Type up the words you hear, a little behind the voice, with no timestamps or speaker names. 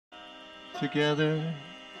together.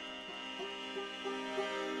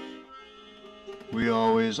 We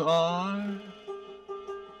always are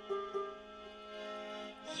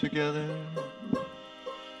together.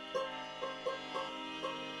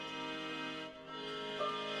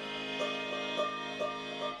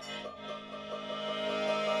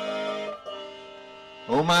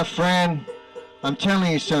 Oh, my friend, I'm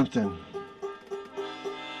telling you something.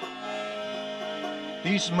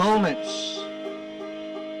 These moments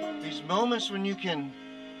when you can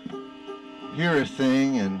hear a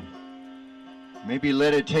thing and maybe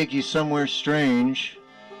let it take you somewhere strange,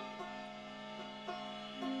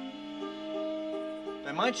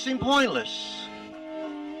 they might seem pointless.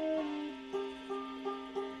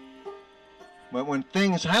 But when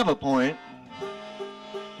things have a point,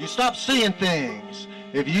 you stop seeing things.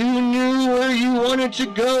 If you knew where you wanted to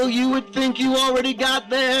go, you would think you already got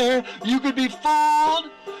there. You could be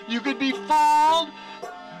fooled. You could be fooled.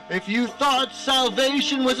 If you thought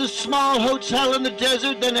salvation was a small hotel in the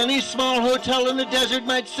desert, then any small hotel in the desert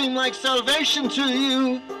might seem like salvation to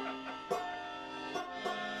you.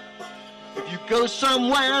 If you go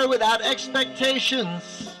somewhere without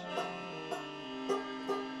expectations,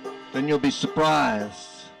 then you'll be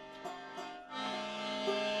surprised.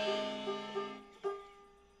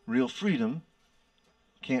 Real freedom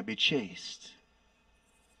can't be chased.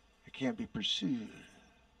 It can't be pursued.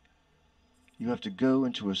 You have to go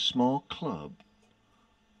into a small club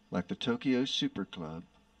like the Tokyo Super Club,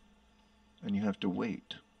 and you have to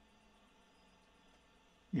wait.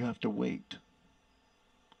 You have to wait.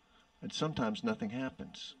 And sometimes nothing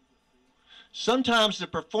happens. Sometimes the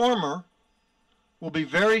performer will be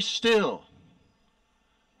very still.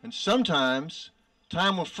 And sometimes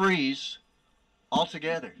time will freeze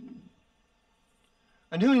altogether.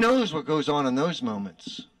 And who knows what goes on in those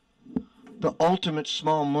moments? The ultimate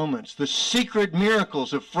small moments, the secret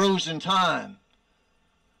miracles of frozen time,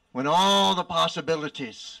 when all the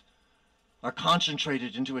possibilities are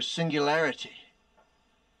concentrated into a singularity.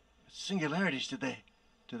 Singularities, do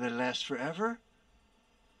they last forever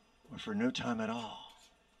or for no time at all?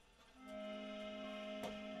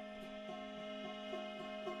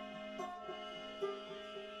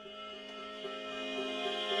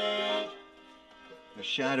 The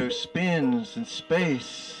shadow spins in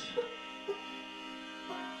space.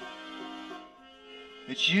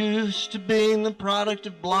 It's used to being the product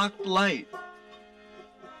of blocked light.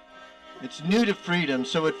 It's new to freedom,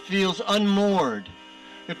 so it feels unmoored.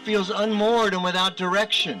 It feels unmoored and without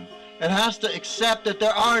direction. It has to accept that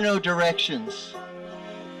there are no directions.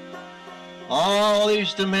 All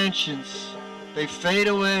these dimensions, they fade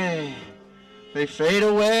away. They fade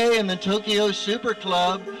away in the Tokyo Super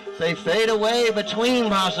Club. They fade away between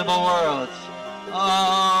possible worlds.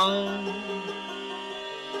 Oh.